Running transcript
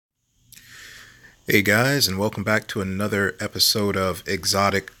Hey guys, and welcome back to another episode of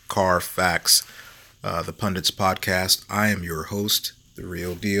Exotic Car Facts, the Pundits podcast. I am your host, the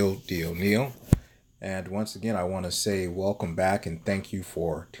real deal, Dio Neal. And once again, I want to say welcome back and thank you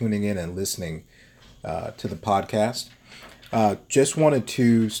for tuning in and listening to the podcast. Just wanted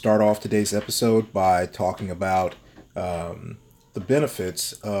to start off today's episode by talking about the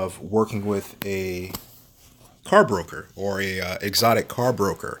benefits of working with a car broker or a exotic car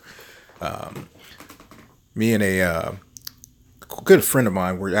broker. Me and a good friend of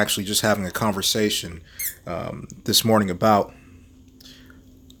mine were actually just having a conversation this morning about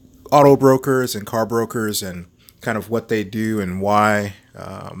auto brokers and car brokers and kind of what they do and why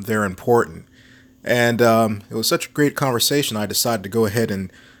they're important. And it was such a great conversation. I decided to go ahead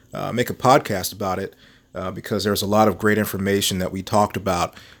and make a podcast about it because there's a lot of great information that we talked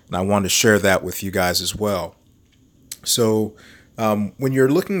about, and I wanted to share that with you guys as well. So, when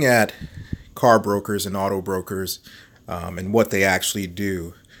you're looking at car brokers and auto brokers and what they actually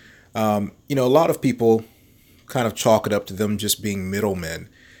do, a lot of people kind of chalk it up to them just being middlemen.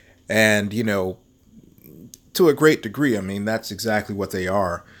 And, to a great degree, I mean, that's exactly what they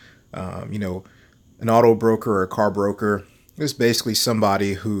are. An auto broker or a car broker is basically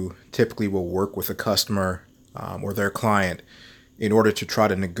somebody who typically will work with a customer or their client in order to try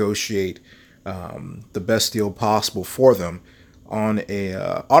to negotiate the best deal possible for them on a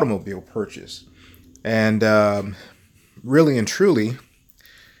automobile purchase. And really and truly,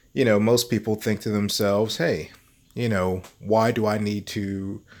 most people think to themselves, hey, why do I need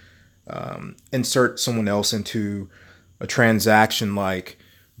to insert someone else into a transaction like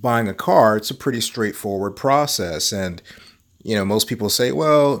buying a car? It's a pretty straightforward process. And, most people say,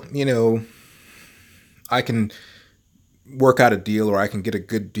 well, I can work out a deal or I can get a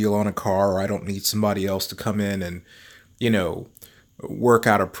good deal on a car, or I don't need somebody else to come in and, you know, work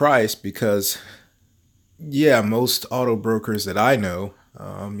out a price because, yeah, most auto brokers that I know,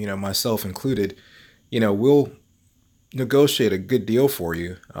 myself included, we'll negotiate a good deal for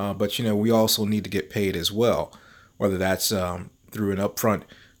you, but we also need to get paid as well, whether that's through an upfront,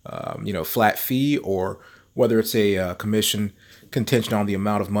 flat fee, or whether it's a commission contingent on the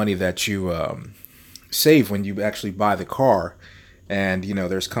amount of money that you save when you actually buy the car, and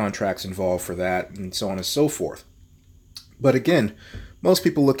there's contracts involved for that, and so on and so forth. But again, most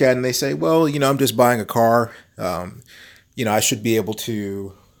people look at it and they say, well, I'm just buying a car. I should be able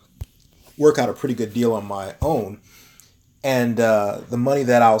to work out a pretty good deal on my own. And the money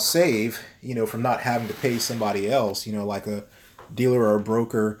that I'll save, from not having to pay somebody else, like a dealer or a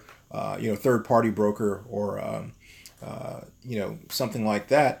broker, third party broker, or, something like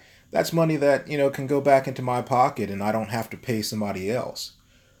that, that's money that, can go back into my pocket and I don't have to pay somebody else,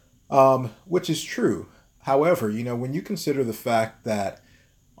 which is true. However, when you consider the fact that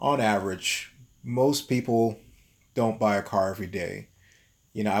on average, most people don't buy a car every day.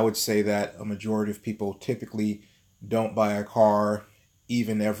 I would say that a majority of people typically don't buy a car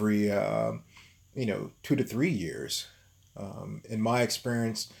even every, 2 to 3 years. In my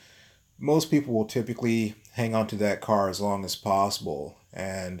experience, most people will typically hang on to that car as long as possible.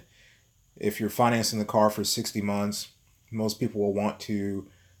 And if you're financing the car for 60 months, most people will want to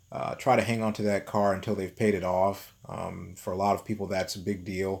try to hang on to that car until they've paid it off. For a lot of people, that's a big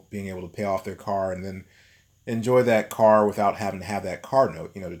deal, being able to pay off their car and then enjoy that car without having to have that car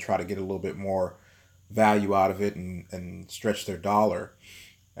note, to try to get a little bit more value out of it and stretch their dollar.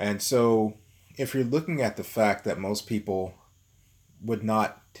 And so, if you're looking at the fact that most people would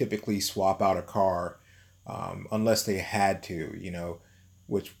not typically swap out a car unless they had to,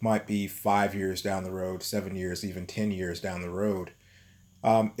 which might be 5 years down the road, 7 years, even 10 years down the road,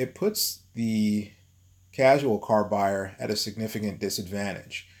 it puts the casual car buyer at a significant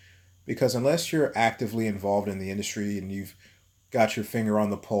disadvantage because unless you're actively involved in the industry and you've got your finger on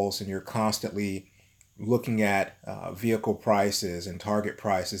the pulse and you're constantly looking at vehicle prices and target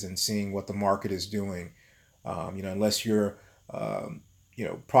prices and seeing what the market is doing, unless you're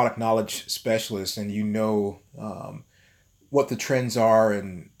product knowledge specialist and what the trends are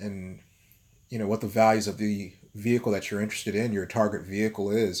and what the values of the vehicle that you're interested in, your target vehicle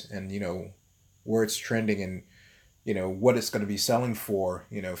is, and where it's trending and what it's going to be selling for.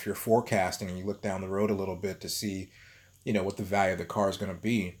 If you're forecasting and you look down the road a little bit to see what the value of the car is going to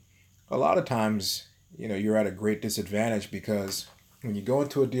be, a lot of times you're at a great disadvantage because when you go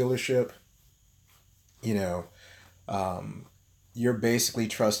into a dealership, you know you're basically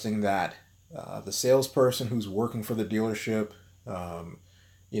trusting that the salesperson who's working for the dealership,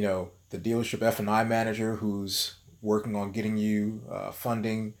 the dealership F&I manager who's working on getting you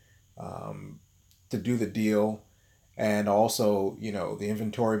funding to do the deal, and also the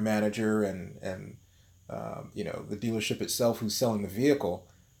inventory manager and the dealership itself who's selling the vehicle,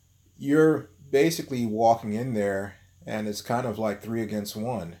 you're basically walking in there and it's kind of like three against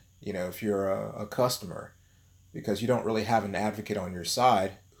one, if you're a customer, because you don't really have an advocate on your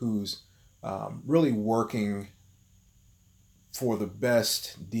side who's really working for the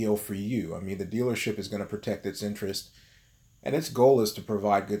best deal for you. I mean, the dealership is going to protect its interest, and its goal is to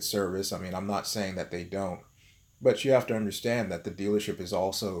provide good service. I mean, I'm not saying that they don't, but you have to understand that the dealership is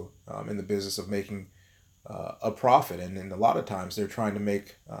also in the business of making a profit, and a lot of times they're trying to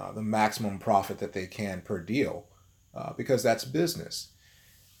make the maximum profit that they can per deal because that's business.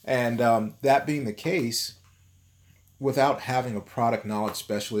 And that being the case, without having a product knowledge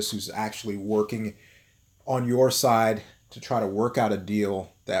specialist who's actually working on your side to try to work out a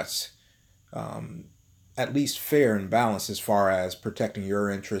deal that's at least fair and balanced as far as protecting your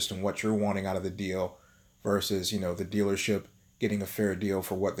interest and what you're wanting out of the deal versus, the dealership getting a fair deal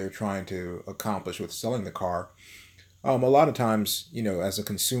for what they're trying to accomplish with selling the car. A lot of times, as a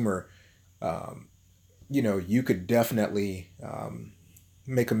consumer, um, you could definitely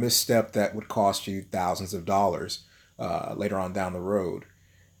make a misstep that would cost you thousands of dollars later on down the road.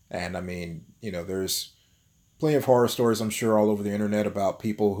 And I mean, there's plenty of horror stories, I'm sure, all over the internet about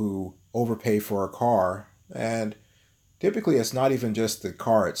people who overpay for a car. And typically, it's not even just the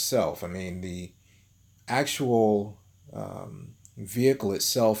car itself. I mean, the actual vehicle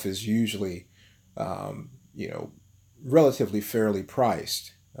itself is usually, you know, relatively fairly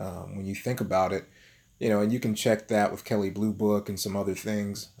priced when you think about it. And you can check that with Kelly Blue Book and some other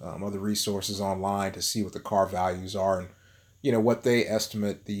things, other resources online to see what the car values are and what they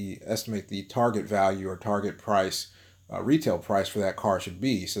estimate the target value or target price, retail price for that car should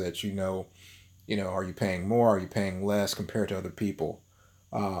be, so that are you paying more, are you paying less compared to other people?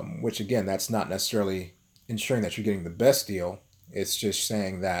 Which again, that's not necessarily ensuring that you're getting the best deal. It's just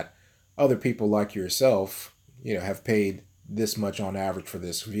saying that other people like yourself, have paid this much on average for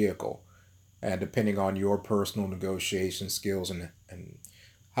this vehicle. And depending on your personal negotiation skills and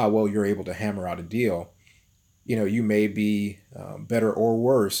how well you're able to hammer out a deal, you may be better or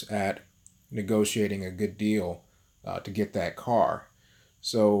worse at negotiating a good deal to get that car.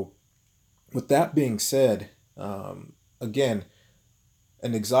 So, with that being said, again,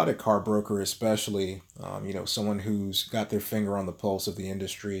 an exotic car broker, especially, someone who's got their finger on the pulse of the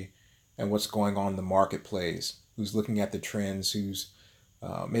industry and what's going on in the marketplace, who's looking at the trends, who's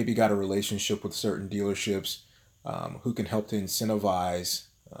maybe got a relationship with certain dealerships, who can help to incentivize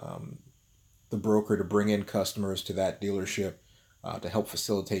the broker to bring in customers to that dealership to help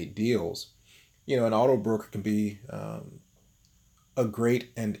facilitate deals. An auto broker can be a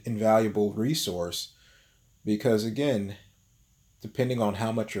great and invaluable resource because, again, depending on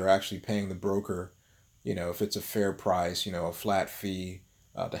how much you're actually paying the broker, if it's a fair price, a flat fee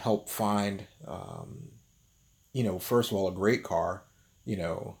to help find, first of all, a great car,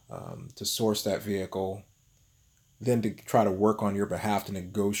 to source that vehicle, then to try to work on your behalf to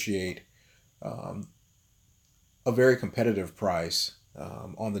negotiate um, a very competitive price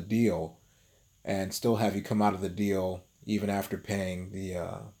on the deal and still have you come out of the deal even after paying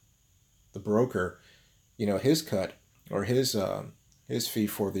the broker, his cut or his fee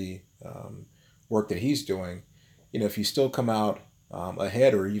for the work that he's doing. If you still come out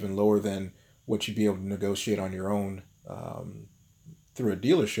ahead or even lower than what you'd be able to negotiate on your own through a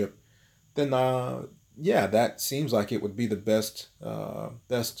dealership, then yeah, that seems like it would be the best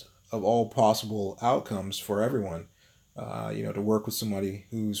of all possible outcomes for everyone. To work with somebody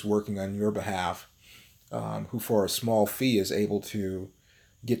who's working on your behalf, who for a small fee is able to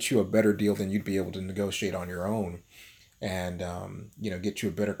get you a better deal than you'd be able to negotiate on your own, and get you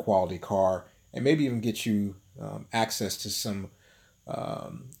a better quality car, and maybe even get you access to some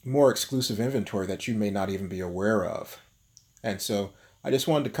more exclusive inventory that you may not even be aware of. And so I just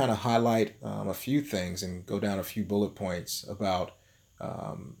wanted to kind of highlight a few things and go down a few bullet points about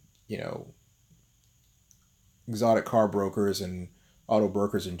um, you know exotic car brokers and auto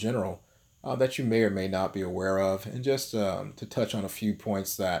brokers in general that you may or may not be aware of, and just to touch on a few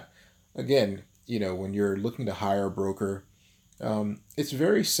points that, again, when you're looking to hire a broker, it's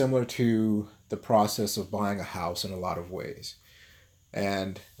very similar to the process of buying a house in a lot of ways.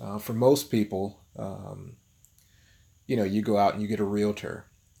 And for most people, you go out and you get a realtor,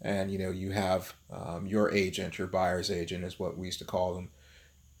 and you have your agent, your buyer's agent is what we used to call them,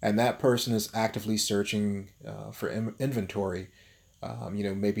 and that person is actively searching for inventory,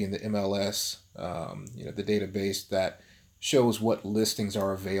 maybe in the MLS, the database that shows what listings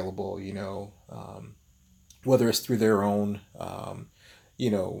are available, whether it's through you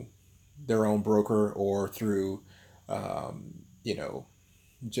know, their own broker or through, um, you know,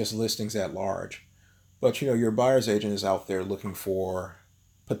 just listings at large. But your buyer's agent is out there looking for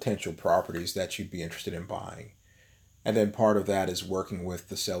potential properties that you'd be interested in buying. And then part of that is working with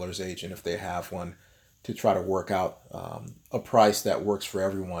the seller's agent, if they have one, to try to work out a price that works for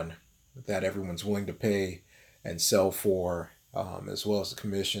everyone, that everyone's willing to pay and sell for, as well as the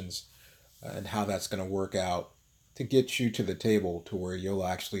commissions, and how that's going to work out to get you to the table to where you'll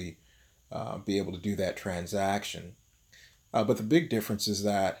actually be able to do that transaction. But the big difference is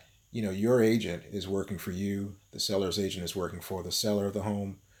that your agent is working for you, the seller's agent is working for the seller of the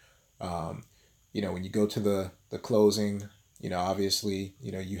home. Um, when you go to the closing, obviously,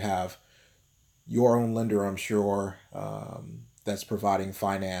 you have your own lender, I'm sure, that's providing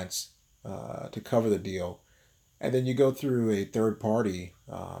finance to cover the deal. And then you go through a third party,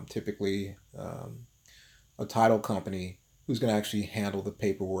 typically a title company, who's going to actually handle the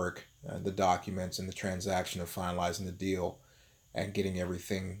paperwork, the documents, and the transaction of finalizing the deal and getting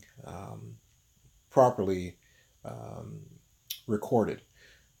everything properly um, recorded.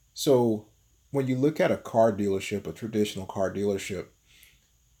 So when you look at a car dealership, a traditional car dealership,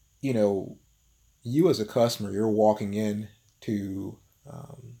 you know, you as a customer, you're walking in to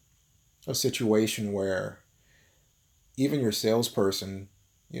um, a situation where even your salesperson,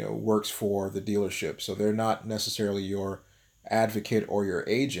 works for the dealership. So they're not necessarily your advocate or your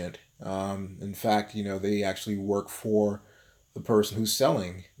agent. In fact, they actually work for the person who's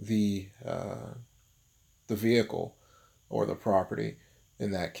selling the vehicle or the property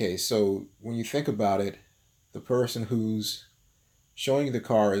in that case. So when you think about it, the person who's showing you the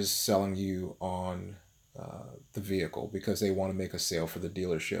car is selling you on the vehicle because they want to make a sale for the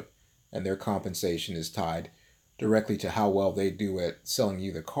dealership, and their compensation is tied directly to how well they do at selling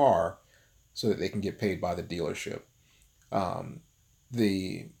you the car so that they can get paid by the dealership. Um,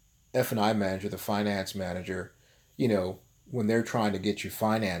 the F&I manager, the finance manager, you know, when they're trying to get you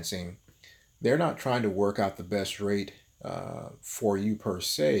financing, they're not trying to work out the best rate for you per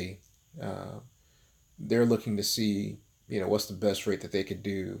se. Uh, they're looking to see, what's the best rate that they could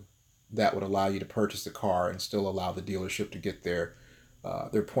do that would allow you to purchase the car and still allow the dealership to get their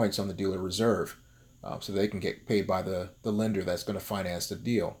points on the dealer reserve, so they can get paid by the lender that's going to finance the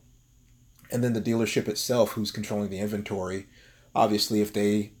deal. And then the dealership itself, who's controlling the inventory, obviously, if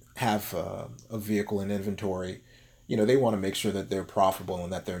they have a vehicle in inventory, they want to make sure that they're profitable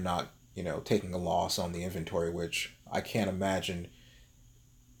and that they're not, taking a loss on the inventory, which I can't imagine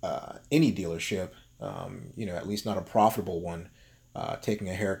any dealership, at least not a profitable one, taking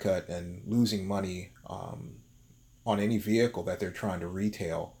a haircut and losing money on any vehicle that they're trying to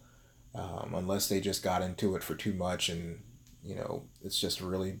retail, unless they just got into it for too much and it's just a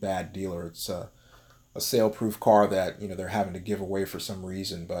really bad dealer. It's a sale proof car that they're having to give away for some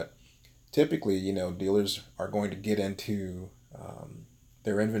reason. But typically, dealers are going to get into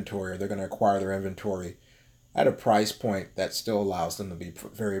their inventory, or they're going to acquire their inventory at a price point that still allows them to be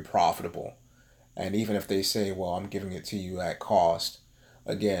very profitable. And even if they say, well, I'm giving it to you at cost,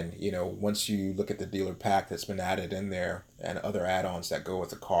 again, once you look at the dealer pack that's been added in there and other add-ons that go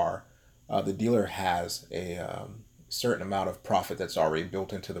with the car, the dealer has a certain amount of profit that's already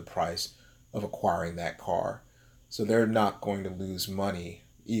built into the price of acquiring that car. So they're not going to lose money,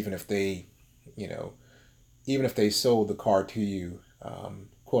 even if they, you know, even if they sold the car to you,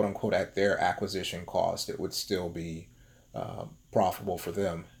 quote unquote, at their acquisition cost, it would still be profitable for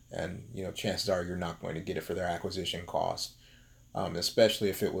them. And chances are you're not going to get it for their acquisition cost, especially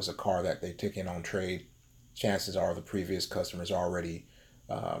if it was a car that they took in on trade. Chances are the previous customers already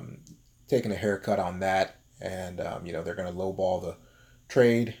um, taking a haircut on that, and they're going to lowball the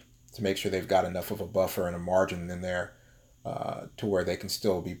trade to make sure they've got enough of a buffer and a margin in there to where they can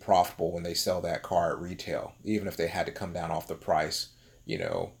still be profitable when they sell that car at retail, even if they had to come down off the price,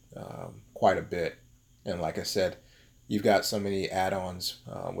 quite a bit. And like I said, you've got so many add-ons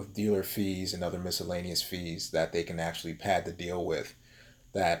with dealer fees and other miscellaneous fees that they can actually pad the deal with.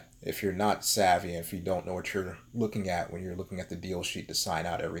 That if you're not savvy and if you don't know what you're looking at when you're looking at the deal sheet to sign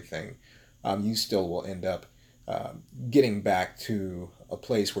out everything, you still will end up uh, getting back to a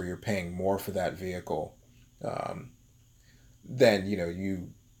place where you're paying more for that vehicle um, than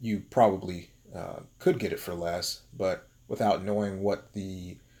you probably could get it for less, but without knowing what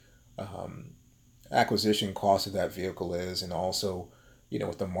the um, acquisition cost of that vehicle is, and also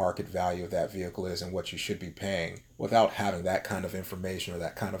what the market value of that vehicle is and what you should be paying, without having that kind of information or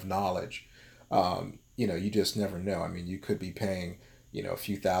that kind of knowledge, you just never know. I mean, you could be paying a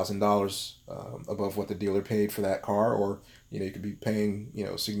few $1,000s above what the dealer paid for that car, or you could be paying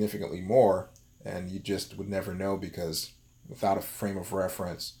significantly more, and you just would never know, because without a frame of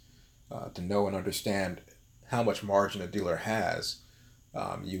reference to know and understand how much margin a dealer has,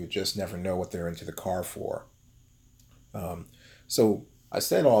 You would just never know what they're into the car for. Um, so I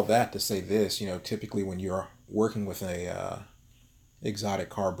said all that to say this, typically when you're working with a exotic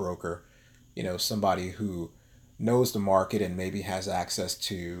car broker, somebody who knows the market and maybe has access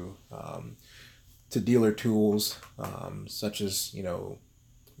to dealer tools, such as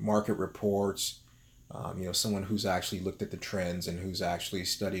market reports, someone who's actually looked at the trends and who's actually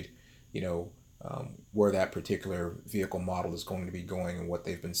studied, where that particular vehicle model is going to be going and what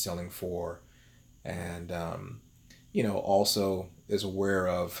they've been selling for, and also is aware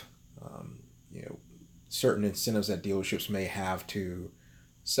of um, you know certain incentives that dealerships may have to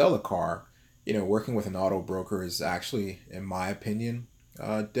sell a car. Working with an auto broker is actually, in my opinion,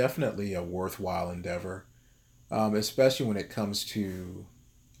 definitely a worthwhile endeavor, especially when it comes to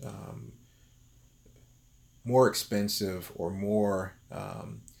um, more expensive or more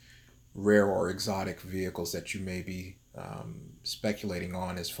rare or exotic vehicles that you may be speculating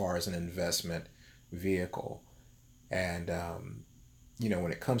on as far as an investment vehicle. And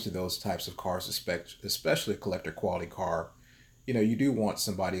when it comes to those types of cars, especially a collector quality car, you do want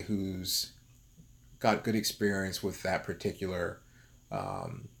somebody who's got good experience with that particular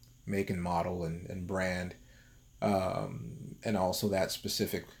um, make and model and brand, and also that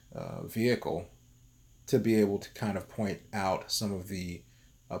specific vehicle, to be able to kind of point out some of the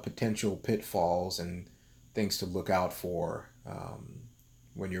potential pitfalls and things to look out for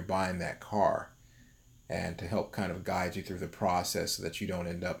when you're buying that car, and to help kind of guide you through the process so that you don't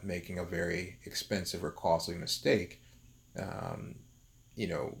end up making a very expensive or costly mistake, um, you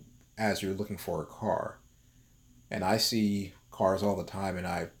know, as you're looking for a car. And I see cars all the time, and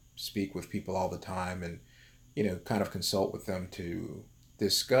I speak with people all the time, and kind of consult with them to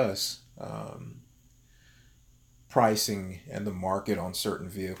discuss pricing and the market on certain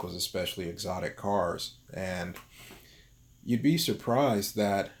vehicles, especially exotic cars. And you'd be surprised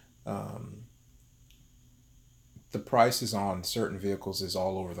that um, the prices on certain vehicles is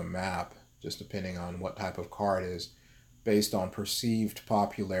all over the map, just depending on what type of car it is, based on perceived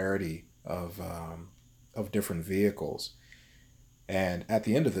popularity of different vehicles. And at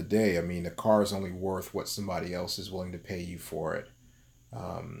the end of the day, I mean, the car is only worth what somebody else is willing to pay you for it.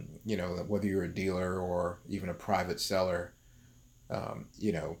 Whether you're a dealer or even a private seller, um,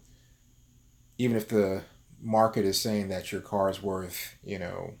 you know, even if the market is saying that your car is worth,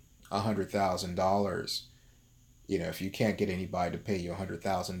 $100,000, if you can't get anybody to pay you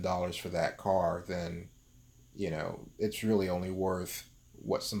 $100,000 for that car, then, it's really only worth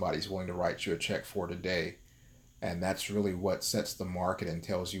what somebody's willing to write you a check for today. And that's really what sets the market and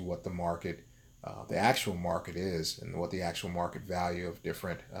tells you what the actual market is, and what the actual market value of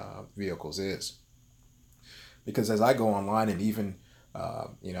different vehicles is. Because as I go online, and even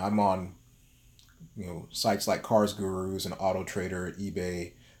I'm on sites like Cars Gurus and Auto Trader,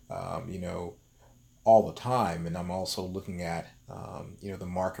 eBay, um, all the time, and I'm also looking at the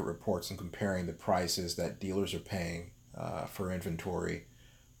market reports and comparing the prices that dealers are paying for inventory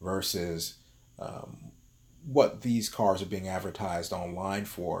versus um, what these cars are being advertised online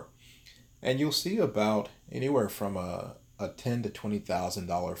for. And you'll see about anywhere from a ten to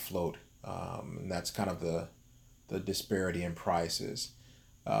 $20,000 float, and that's kind of the disparity in prices.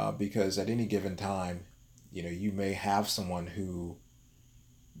 Because at any given time, you may have someone who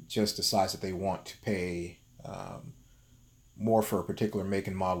just decides that they want to pay more for a particular make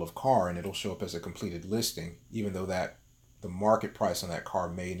and model of car, and it'll show up as a completed listing, even though that the market price on that car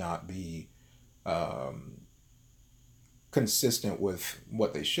may not be um, consistent with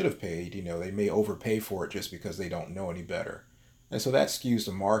what they should have paid. They may overpay for it just because they don't know any better. And so that skews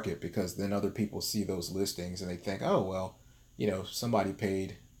the market, because then other people see those listings and they think, oh, well, somebody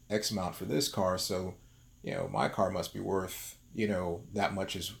paid X amount for this car, so, my car must be worth, that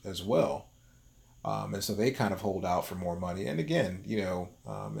much as well. And so they kind of hold out for more money. And again,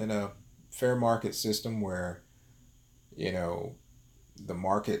 in a fair market system where, you know, the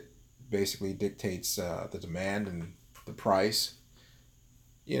market basically dictates the demand and the price.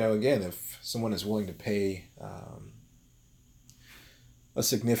 Again, if someone is willing to pay a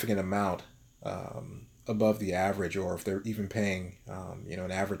significant amount above the average, or if they're even paying,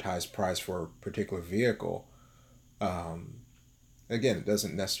 an advertised price for a particular vehicle, um, again, it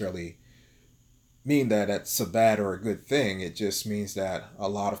doesn't necessarily mean that that's a bad or a good thing. It just means that a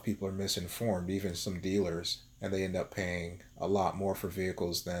lot of people are misinformed, even some dealers, and they end up paying a lot more for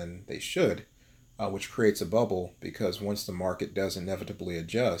vehicles than they should, which creates a bubble, because once the market does inevitably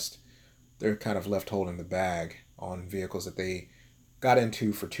adjust, they're kind of left holding the bag on vehicles that they got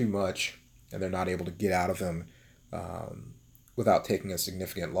into for too much, and they're not able to get out of them um, without taking a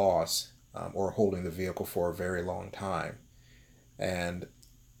significant loss, or holding the vehicle for a very long time. And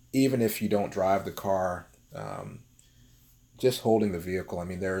even if you don't drive the car, just holding the vehicle, I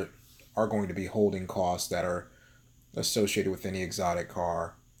mean, there are going to be holding costs that are associated with any exotic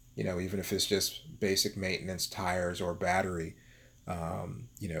car. Even if it's just basic maintenance, tires or battery,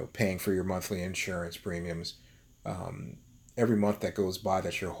 paying for your monthly insurance premiums. Um, every month that goes by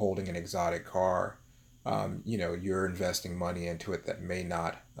that you're holding an exotic car, you're investing money into it that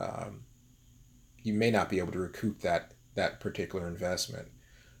you may not be able to recoup that particular investment.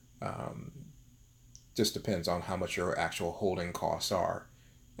 Um, just depends on how much your actual holding costs are.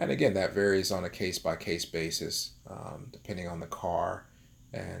 And again, that varies on a case by case basis, depending on the car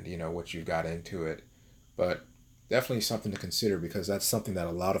and what you've got into it. But definitely something to consider because that's something that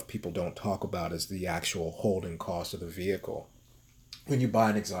a lot of people don't talk about is the actual holding cost of the vehicle when you buy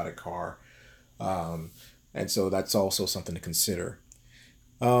an exotic car. Um, and so that's also something to consider.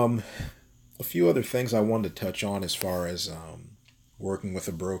 Um, a few other things I wanted to touch on as far as working with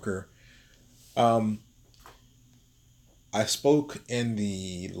a broker. Um, I spoke in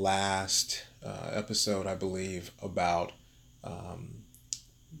the last episode, I believe, about um,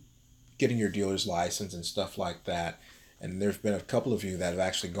 getting your dealer's license and stuff like that. And there's been a couple of you that have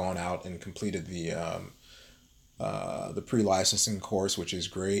actually gone out and completed the pre-licensing course, which is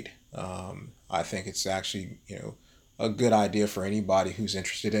great. I think it's actually a good idea for anybody who's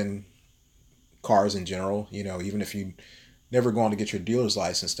interested in cars in general. Even if you never go on to get your dealer's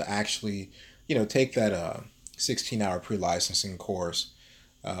license, to actually take that 16-hour pre-licensing course.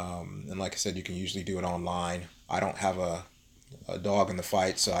 And like I said, you can usually do it online. I don't have a dog in the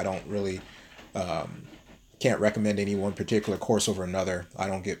fight, so I don't really um, can't recommend any one particular course over another. I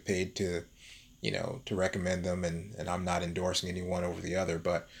don't get paid to recommend them, and I'm not endorsing any one over the other.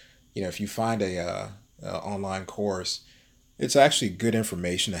 But if you find a online course, it's actually good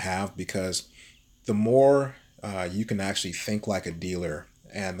information to have because the more you can actually think like a dealer,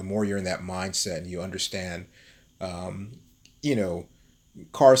 and the more you're in that mindset and you understand, um, you know,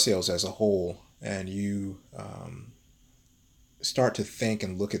 car sales as a whole, and you start to think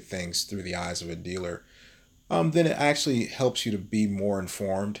and look at things through the eyes of a dealer, then it actually helps you to be more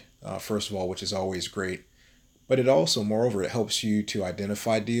informed, first of all, which is always great. But it also, moreover, it helps you to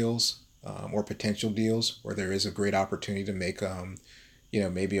identify deals or potential deals where there is a great opportunity to make,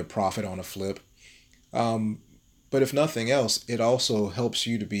 maybe a profit on a flip. Um, but if nothing else, it also helps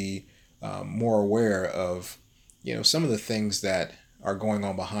you to be more aware of, some of the things that are going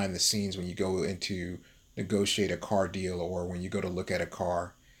on behind the scenes when you go into negotiate a car deal or when you go to look at a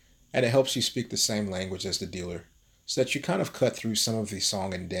car, and it helps you speak the same language as the dealer, so that you kind of cut through some of the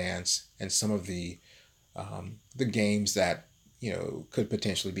song and dance and some of the games that could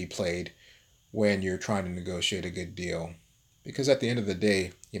potentially be played when you're trying to negotiate a good deal. Because at the end of the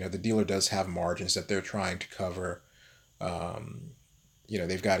day, the dealer does have margins that they're trying to cover. Um,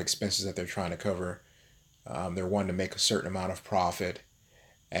 they've got expenses that they're trying to cover. They're wanting to make a certain amount of profit,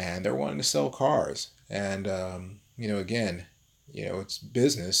 and they're wanting to sell cars. And again, it's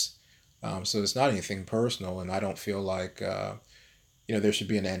business, so it's not anything personal. And I don't feel like there should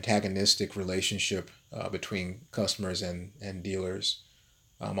be an antagonistic relationship between customers and dealers.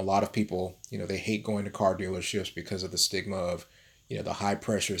 A lot of people, they hate going to car dealerships because of the stigma of, the high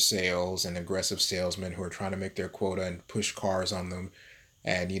pressure sales and aggressive salesmen who are trying to make their quota and push cars on them.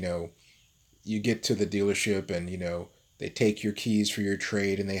 And, you get to the dealership and, they take your keys for your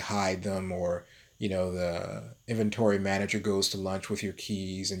trade and they hide them, or, the inventory manager goes to lunch with your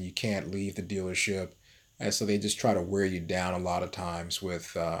keys and you can't leave the dealership. And so they just try to wear you down a lot of times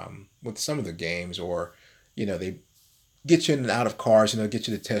with some of the games, or, they get you in and out of cars, get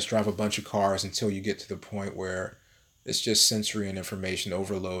you to test drive a bunch of cars until you get to the point where it's just sensory and information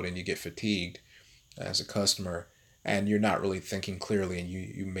overload and you get fatigued as a customer, and you're not really thinking clearly, and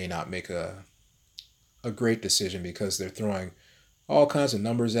you may not make a great decision because they're throwing all kinds of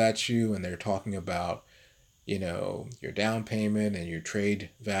numbers at you and they're talking about, your down payment and your trade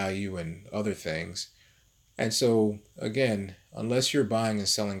value and other things. And so, again, unless you're buying and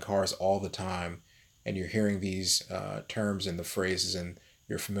selling cars all the time and you're hearing these terms and the phrases and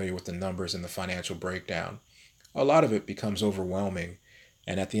you're familiar with the numbers and the financial breakdown, a lot of it becomes overwhelming.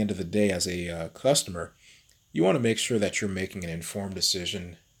 And at the end of the day, as a customer, you want to make sure that you're making an informed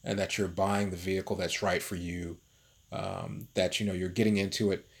decision and that you're buying the vehicle that's right for you, that you're getting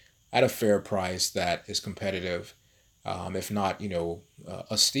into it at a fair price that is competitive, if not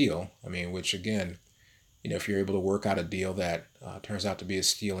a steal. I mean, which again, if you're able to work out a deal that turns out to be a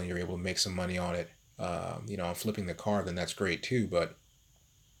steal and you're able to make some money on it, on flipping the car, then that's great too. But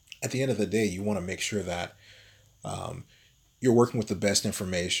at the end of the day, you want to make sure that um, you're working with the best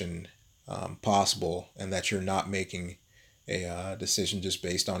information possible, and that you're not making a decision just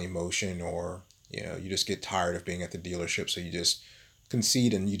based on emotion, or you just get tired of being at the dealership, so you just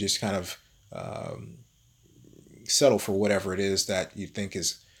concede and you just kind of um, settle for whatever it is that you think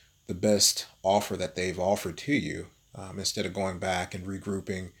is the best offer that they've offered to you, instead of going back and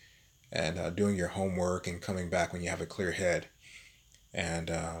regrouping and doing your homework and coming back when you have a clear head.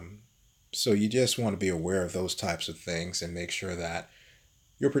 And so you just want to be aware of those types of things and make sure that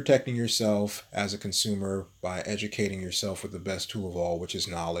you're protecting yourself as a consumer by educating yourself with the best tool of all, which is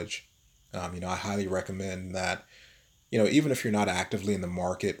knowledge. I highly recommend that, even if you're not actively in the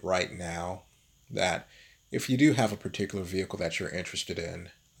market right now, that if you do have a particular vehicle that you're interested in,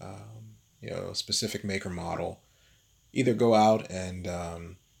 a specific make or model, either go out and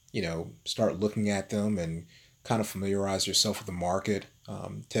start looking at them and kind of familiarize yourself with the market,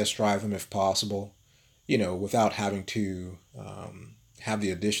 test drive them if possible, without having to have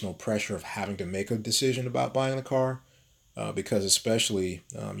the additional pressure of having to make a decision about buying the car. Because especially,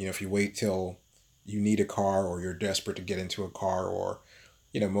 if you wait till you need a car or you're desperate to get into a car, or,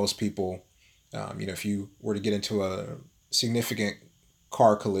 most people, if you were to get into a significant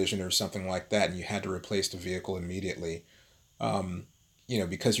car collision or something like that and you had to replace the vehicle immediately, um,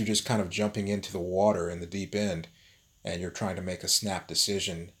 because you're just kind of jumping into the water in the deep end and you're trying to make a snap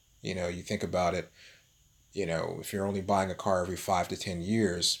decision. You think about it, if you're only buying a car every 5 to 10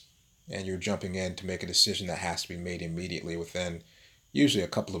 years and you're jumping in to make a decision that has to be made immediately within usually a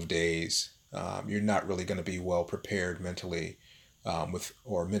couple of days, you're not really going to be well prepared mentally, with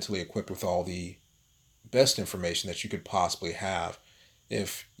or mentally equipped with all the best information that you could possibly have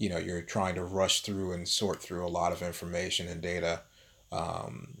if you're trying to rush through and sort through a lot of information and data,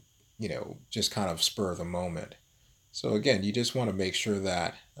 just kind of spur of the moment. So again, you just want to make sure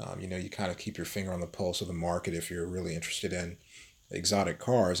that you kind of keep your finger on the pulse of the market if you're really interested in exotic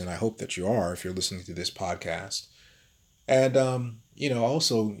cars, and I hope that you are if you're listening to this podcast. And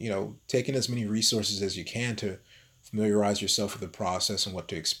also taking as many resources as you can to familiarize yourself with the process and what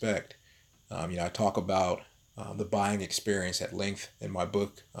to expect. I talk about the buying experience at length in my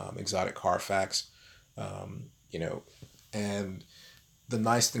book, Exotic Carfax. Um, you know, and the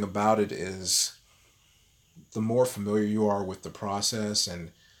nice thing about it is the more familiar you are with the process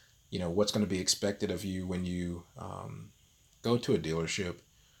and what's going to be expected of you when you go to a dealership,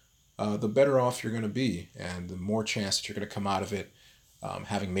 the better off you're going to be, and the more chance that you're going to come out of it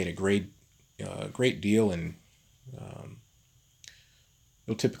having made a great deal, and um,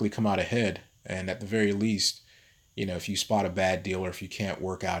 you'll typically come out ahead. And at the very least, if you spot a bad deal or if you can't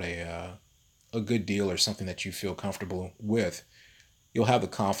work out a good deal or something that you feel comfortable with, you'll have the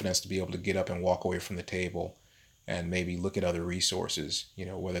confidence to be able to get up and walk away from the table and maybe look at other resources,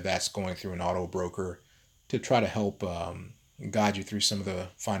 whether that's going through an auto broker to try to help guide you through some of the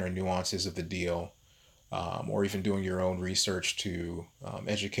finer nuances of the deal, or even doing your own research to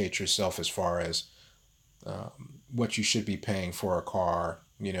educate yourself as far as what you should be paying for a car,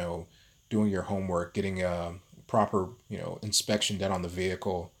 doing your homework, getting a proper, inspection done on the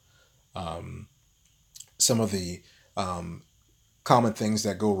vehicle, um, some of the um, common things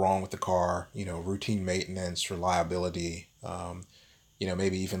that go wrong with the car, routine maintenance, reliability,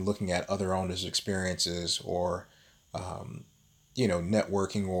 maybe even looking at other owners' experiences, or, um,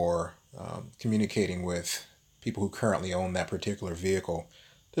 networking, or communicating with people who currently own that particular vehicle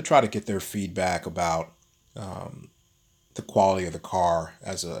to try to get their feedback about um, the quality of the car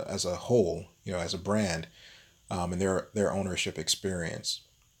as a whole, as a brand, and their ownership experience.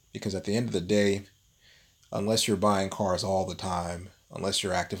 Because at the end of the day, unless you're buying cars all the time, unless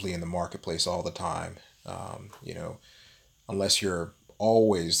you're actively in the marketplace all the time, unless you're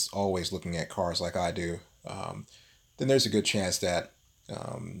always looking at cars like I do, then there's a good chance that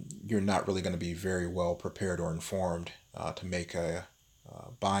you're not really going to be very well prepared or informed to make a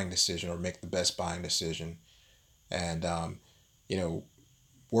buying decision or make the best buying decision. And you know,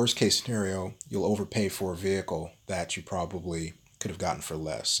 worst case scenario, you'll overpay for a vehicle that you probably could have gotten for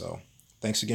less. So, thanks again.